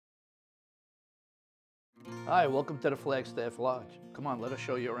Hi, welcome to the Flagstaff Lodge. Come on, let us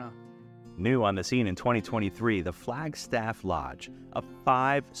show you around. New on the scene in 2023, the Flagstaff Lodge, a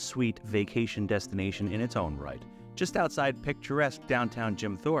 5-suite vacation destination in its own right, just outside picturesque downtown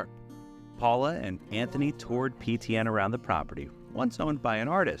Jim Thorpe. Paula and Anthony toured PTN around the property, once owned by an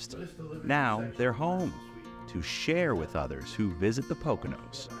artist. Now they're home to share with others who visit the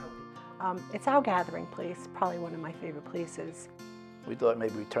Poconos. It's our gathering place, probably one of my favorite places. We thought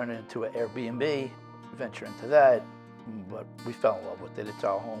maybe we'd turn it into an Airbnb, venture into that, but we fell in love with it. It's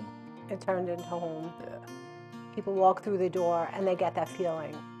our home. It turned into home. Yeah. People walk through the door and they get that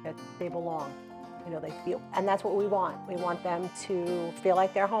feeling that they belong. You know, they feel, and that's what we want. We want them to feel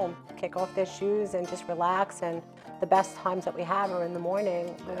like they're home, kick off their shoes and just relax. And the best times that we have are in the morning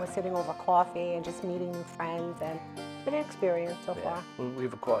when we're sitting over coffee and just meeting new friends, and it's been an experience so far.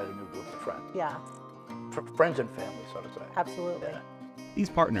 We've acquired a new group of friends. Yeah. Friends and family, so to say. Absolutely. Yeah. These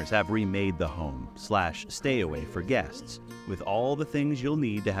partners have remade the home/stay away for guests with all the things you'll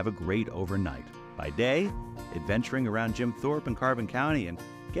need to have a great overnight. By day, adventuring around Jim Thorpe and Carbon County and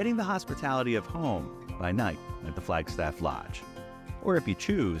getting the hospitality of home by night at the Flagstaff Lodge. Or if you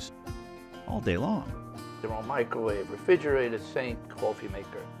choose, all day long. Their own microwave, refrigerator, sink, coffee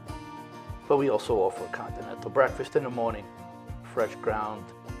maker. But we also offer a continental breakfast in the morning, fresh ground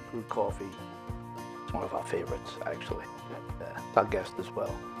brewed coffee. It's one of our favorites, actually. Our guests as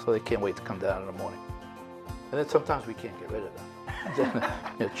well, so they can't wait to come down in the morning. And then sometimes we can't get rid of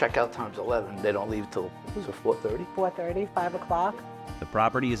them. Checkout time's 11. They don't leave till, was it 4:30? 4:30, 5 o'clock. The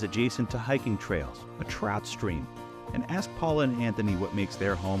property is adjacent to hiking trails, a trout stream, and ask Paula and Anthony what makes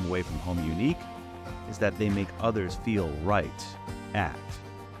their home away from home unique is that they make others feel right at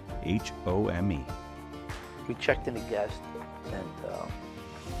HOME. We checked in a guest, and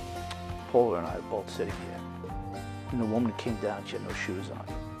Paula and I are both sitting here. And the woman came down, she had no shoes on.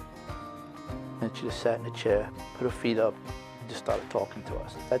 And she just sat in a chair, put her feet up, and just started talking to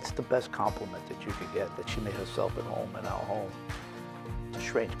us. That's the best compliment that you could get, that she made herself at home in our home. It's a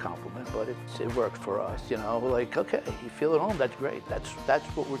strange compliment, but it worked for us, you know? We're like, okay, you feel at home, that's great. That's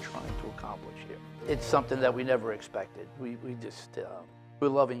what we're trying to accomplish here. It's something that we never expected. We're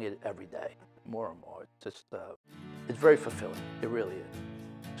loving it every day, more and more. It's just, it's very fulfilling, it really is.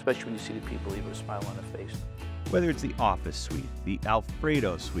 Especially when you see the people leave with a smile on their face. Whether it's the office suite, the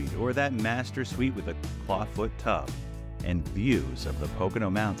Alfredo suite, or that master suite with a clawfoot tub and views of the Pocono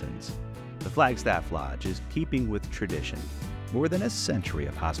Mountains, the Flagstaff Lodge is keeping with tradition, more than a century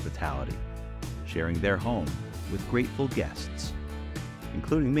of hospitality, sharing their home with grateful guests,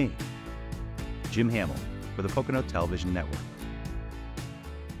 including me, Jim Hamill, for the Pocono Television Network.